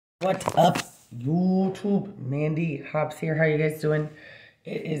What's up, YouTube? Mandy Hops here. How you guys doing?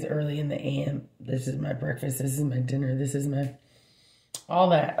 It is early in the AM. This is my breakfast. This is my dinner. This is my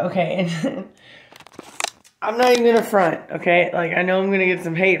all that. Okay, and I'm not even gonna front. Okay, like I know I'm gonna get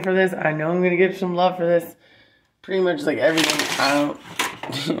some hate for this. I know I'm gonna get some love for this. Pretty much like everything. I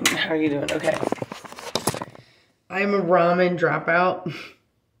don't. How are you doing? Okay. I am a ramen dropout.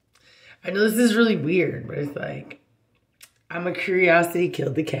 I know this is really weird, but it's like I'm a curiosity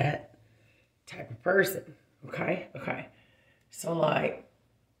killed the cat type of person. Okay? Okay. So, like,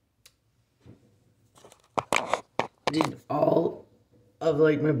 did all of,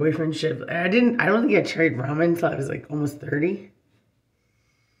 like, my boyfriend's shit. I don't think I tried ramen until I was, like, almost 30.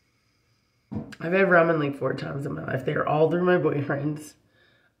 I've had ramen, like, 4 times in my life. They are all through my boyfriends.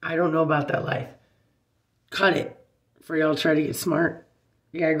 I don't know about that life. Cut it. For y'all try to get smart.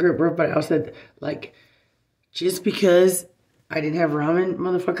 Yeah, I grew up rough, but I also said, like, just because I didn't have ramen,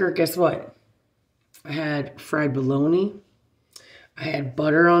 motherfucker, guess what? I had fried bologna. I had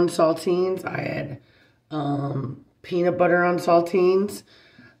butter on saltines. I had peanut butter on saltines.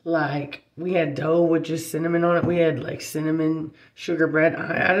 Like, we had dough with just cinnamon on it. We had, like, cinnamon sugar bread.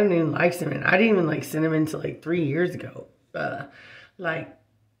 I don't even like cinnamon. I didn't even like cinnamon until, like, 3 years ago. Like,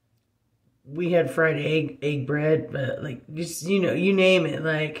 we had fried egg bread. Like, just, you know, you name it.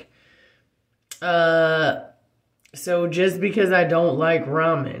 Like, so just because I don't like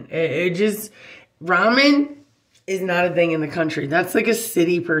ramen, ramen is not a thing in the country. That's like a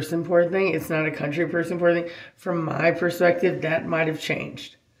city person poor thing. It's not a country person poor thing. From my perspective, that might have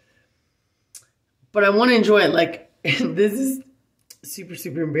changed. But I want to enjoy it. Like, this is super,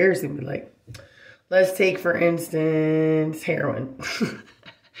 super embarrassing. But like, let's take, for instance, heroin.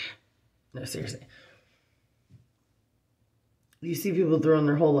 No, seriously. You see people throwing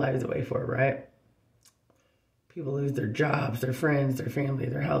their whole lives away for it, right? People lose their jobs, their friends, their family,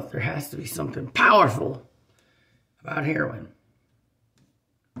 their health. There has to be something powerful about heroin.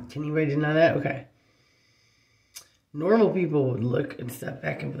 Can anybody deny that? Okay. Normal people would look and step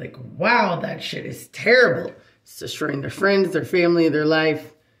back and be like, wow, that shit is terrible. It's destroying their friends, their family, their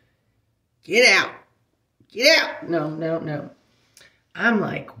life. Get out. Get out. No, no, no. I'm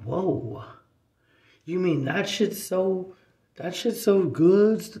like, whoa. You mean that shit's so... That shit's so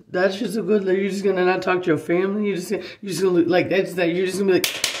good. That shit's so good that you're just gonna not talk to your family. You're just gonna like that's that. You're just gonna be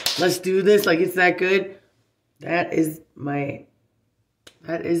like, let's do this. Like it's that good. That is my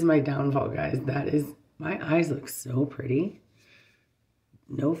downfall, guys. That is my eyes look so pretty.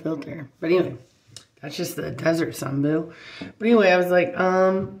 No filter. But anyway, that's just the desert sun, boo. But anyway, I was like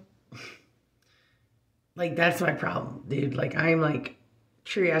that's my problem, dude. Like I'm like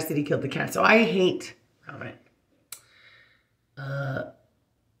curiosity killed the cat. So I hate ramen.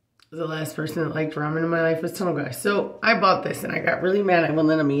 The last person that liked ramen in my life was Tunnel Guy. So I bought this and I got really mad. I wouldn't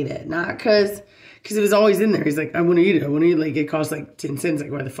let him eat it. Not because it was always in there. He's like, I want to eat it. I want to eat it. Like, it costs like 10 cents.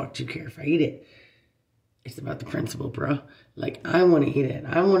 Like, why the fuck do you care if I eat it? It's about the principle, bro. Like, I want to eat it.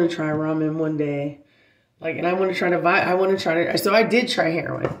 I want to try ramen one day. Like, and I want to try to, so I did try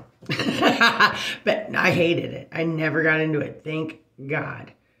heroin. But I hated it. I never got into it. Thank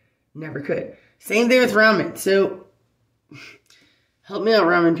God. Never could. Same thing with ramen. So... help me out,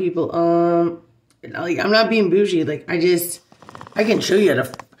 ramen people. Like, I'm not being bougie. Like, I can show you how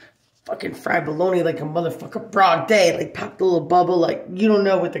to fucking fry bologna like a motherfucker broad day. Like, pop the little bubble. Like, you don't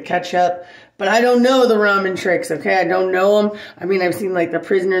know with the ketchup. But I don't know the ramen tricks, okay? I don't know them. I mean, I've seen, like, the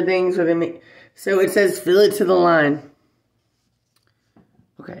prisoner things where they make... So, it says, fill it to the line.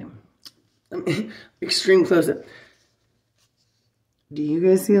 Okay. Extreme close-up. Do you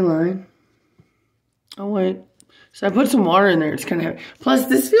guys see a line? Oh, wait. So I put some water in there. It's kind of heavy. Plus,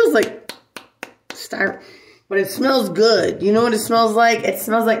 this feels like styrofoam, but it smells good. You know what it smells like? It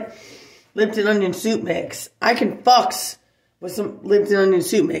smells like Lipton onion soup mix. I can fucks with some Lipton onion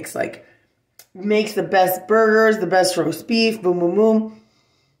soup mix. Like, makes the best burgers, the best roast beef, boom, boom, boom.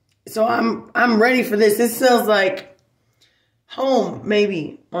 So I'm ready for this. This smells like home,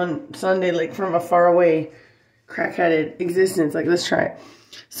 maybe, on Sunday, like from a faraway crack-headed existence. Like, let's try it.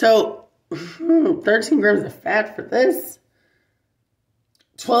 So... 13 grams of fat for this.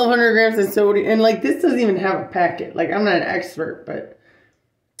 1,200 grams of sodium. And, like, this doesn't even have a packet. Like, I'm not an expert, but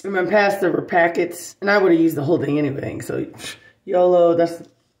in my past, there were packets. And I would have used the whole thing anyway. So, YOLO, that's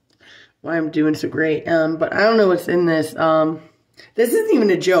why I'm doing so great. But I don't know what's in this. This isn't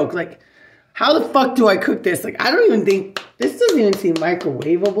even a joke. Like, how the fuck do I cook this? Like, I don't even think... This doesn't even seem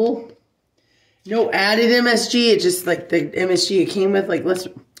microwavable. No added MSG. It's just, like, the MSG it came with. Like, let's...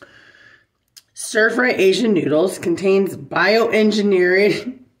 Stir-fry Asian noodles contains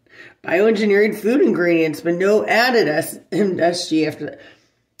bioengineered food ingredients, but no added MSG after that.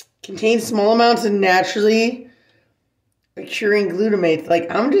 Contains small amounts of naturally occurring glutamates. Like,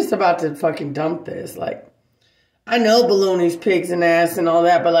 I'm just about to fucking dump this. Like, I know bologna's pigs and ass and all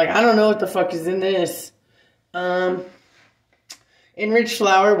that, but like, I don't know what the fuck is in this. Enriched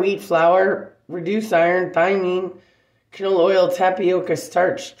flour, wheat flour, reduced iron, thiamine, canola oil, tapioca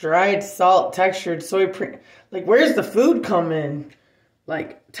starch, dried salt, textured soy like, where's the food come in?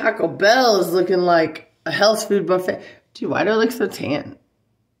 Like, Taco Bell is looking like a health food buffet. Dude, why do I look so tan?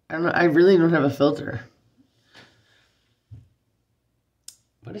 I don't know. I really don't have a filter.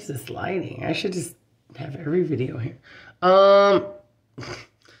 What is this lighting? I should just have every video here.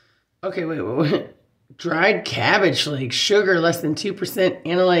 Okay, wait. Dried cabbage flakes, sugar less than 2%,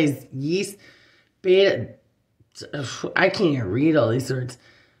 analyzed yeast, beta. I can't even read all these words.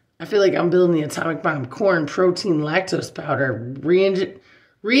 I feel like I'm building the atomic bomb. Corn, protein, lactose powder,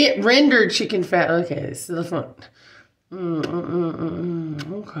 rendered chicken fat. Okay, so the fun.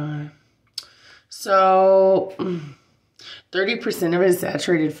 Okay. So 30% of it is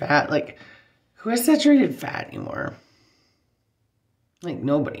saturated fat. Like, who has saturated fat anymore? Like,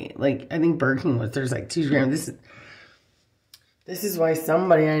 nobody. Like, I think Burger King there's like 2 grams. This is why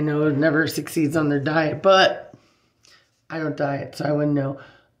somebody I know never succeeds on their diet, but I don't diet, so I wouldn't know.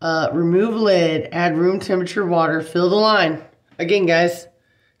 Remove lid, add room temperature water, fill the line. Again, guys,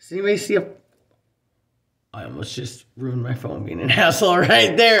 does anybody see I almost just ruined my phone being an asshole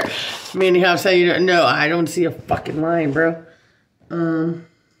right there. Mandy House, how you doing? No, I don't see a fucking line, bro.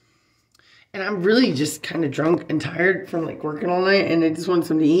 And I'm really just kind of drunk and tired from like working all night, and I just want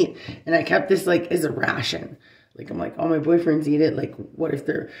something to eat. And I kept this like as a ration. Like, I'm like, all my boyfriends eat it. Like, what if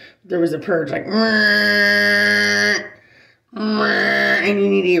there was a purge? Like, and you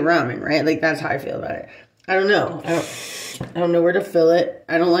need to eat ramen, right? Like, that's how I feel about it. I don't know. I don't know where to fill it.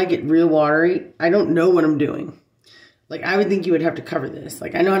 I don't like it real watery. I don't know what I'm doing. Like, I would think you would have to cover this.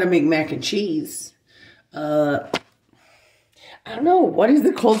 Like, I know how to make mac and cheese. I don't know. What is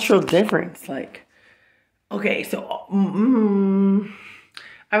the cultural difference? Like, okay, so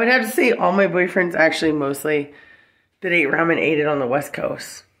I would have to say all my boyfriends actually mostly that ate ramen ate it on the West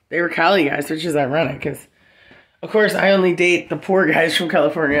Coast. They were Cali guys, which is ironic because, of course, I only date the poor guys from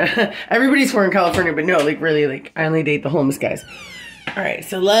California. Everybody's from California, but no, like, really, like, I only date the homeless guys. All right,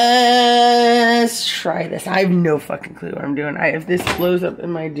 so let's try this. I have no fucking clue what I'm doing. If this blows up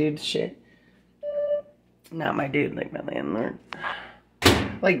in my dude's shit. Not my dude, like my landlord.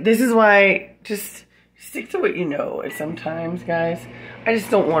 Like, this is why, just stick to what you know. Sometimes, guys, I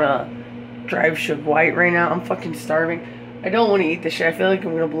just don't want to drive Suge White right now. I'm fucking starving. I don't want to eat this shit. I feel like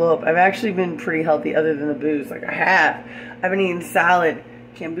I'm going to blow up. I've actually been pretty healthy other than the booze. Like, I've been eating salad,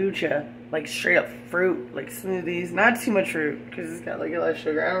 kombucha, like straight up fruit, like smoothies. Not too much fruit because it's got like a lot of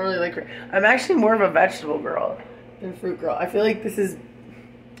sugar. I don't really like fruit. I'm actually more of a vegetable girl than fruit girl. I feel like this is...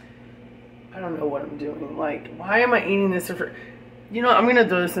 I don't know what I'm doing. Like, why am I eating this? You know, I'm going to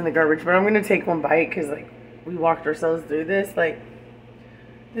throw this in the garbage, but I'm going to take one bite because, like, we walked ourselves through this. Like,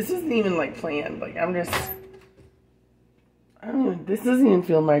 this isn't even, like, planned. Like, I'm just... I don't know. This doesn't even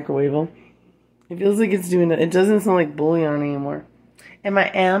feel microwavable. It feels like it's doing it. It doesn't smell like bouillon anymore. And my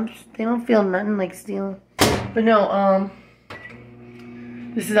abs, they don't feel nothing like steel. But no,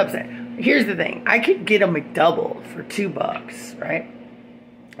 this is upset. Here's the thing. I could get a McDouble for $2, right?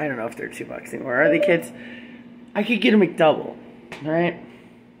 I don't know if they're $2 anymore. Are they, kids? I could get a McDouble, right?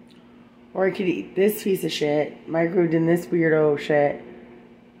 Or I could eat this piece of shit, microwaved in this weirdo shit.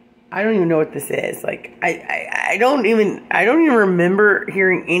 I don't even know what this is. Like, I don't even remember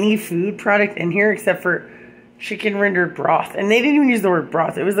hearing any food product in here except for chicken rendered broth. And they didn't even use the word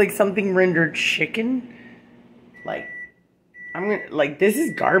broth. It was like something rendered chicken. Like, this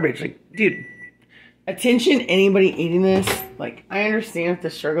is garbage. Like, dude, attention, anybody eating this. Like, I understand if the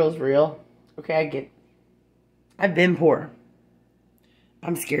struggle is real. Okay, I get it. I've been poor.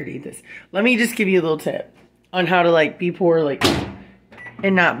 I'm scared to eat this. Let me just give you a little tip on how to, like, be poor, like,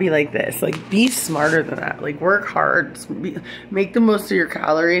 and not be like this. Like, be smarter than that. Like, work hard. Make the most of your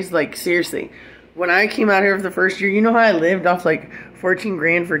calories. Like, seriously. When I came out here for the first year, you know how I lived off, like, 14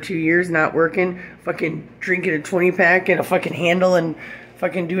 grand for 2 years, not working, fucking drinking a 20-pack and a fucking handle and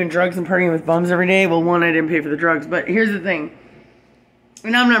fucking doing drugs and partying with bums every day? Well, one, I didn't pay for the drugs. But here's the thing.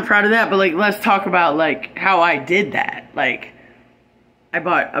 And I'm not proud of that, but, like, let's talk about, like, how I did that. Like, I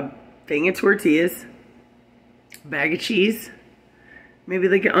bought a thing of tortillas, a bag of cheese, maybe,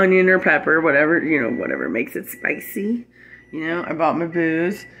 like, an onion or pepper, whatever, you know, whatever makes it spicy. You know, I bought my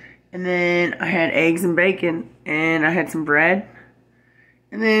booze. And then I had eggs and bacon, and I had some bread.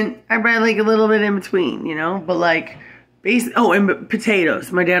 And then I brought, like, a little bit in between, you know? But, like, and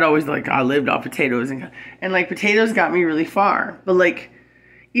potatoes. My dad always, like, I lived off potatoes. And like, potatoes got me really far. But, like,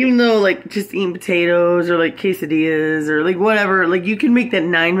 even though, like, just eating potatoes or, like, quesadillas or, like, whatever, like, you can make that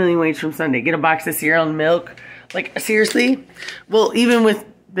 9 million ways from Sunday. Get a box of cereal and milk. Like, seriously? Well, even with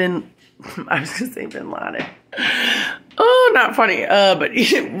I was going to say Bin Laden. Oh, not funny. But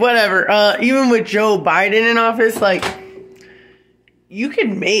whatever. Even with Joe Biden in office, like, you could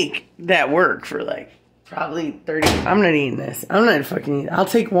make that work for, like, probably 30. I'm not eating this. I'm not fucking eating. I'll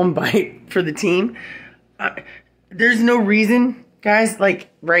take one bite for the team. There's no reason, guys, like,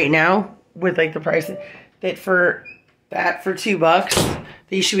 right now, with, like, the price, that for $2,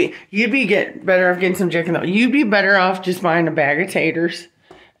 you'd be better off getting some chicken, though. You'd be better off just buying a bag of taters.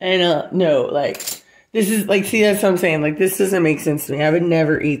 And, no, like, this is, like, see, that's what I'm saying. Like, this doesn't make sense to me. I would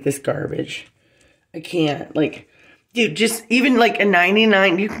never eat this garbage. I can't. Like, dude, just even, like, a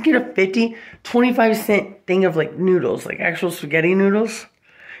 99, you can get a 50, 25-cent thing of, like, noodles, like, actual spaghetti noodles.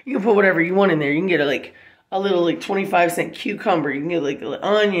 You can put whatever you want in there. You can get, a little, like, 25-cent cucumber. You can get, like, an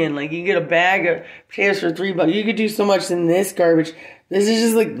onion. Like, you can get a bag of potatoes for $3. You could do so much in this garbage. This is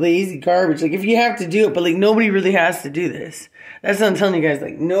just, like, lazy garbage. Like, if you have to do it, but, like, nobody really has to do this. That's what I'm telling you guys.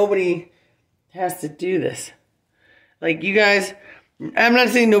 Like, nobody has to do this. Like, you guys, I'm not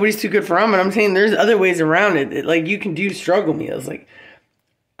saying nobody's too good for ramen. I'm saying there's other ways around it. Like, you can do struggle meals. Like,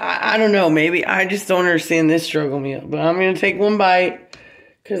 I don't know. Maybe I just don't understand this struggle meal. But I'm going to take one bite.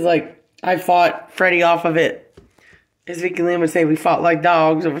 Because, like, I fought Freddie off of it. As Vicky Lynn would say, we fought like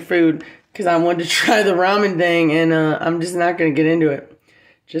dogs over food. Because I wanted to try the ramen thing. And I'm just not going to get into it.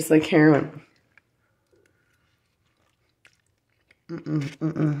 Just like heroin.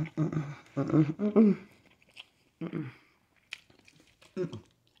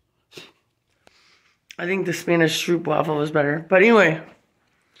 I think the Spanish stroop waffle was better. But anyway,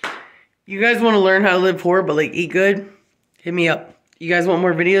 you guys want to learn how to live poor but like eat good? Hit me up. You guys want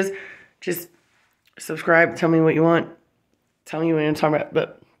more videos? Just subscribe. Tell me what you want. Tell me what I'm talking about.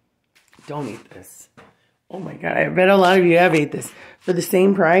 But don't eat this. Oh my God. I bet a lot of you have ate this. For the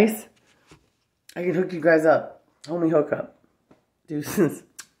same price, I could hook you guys up. Homie hookup. Deuces.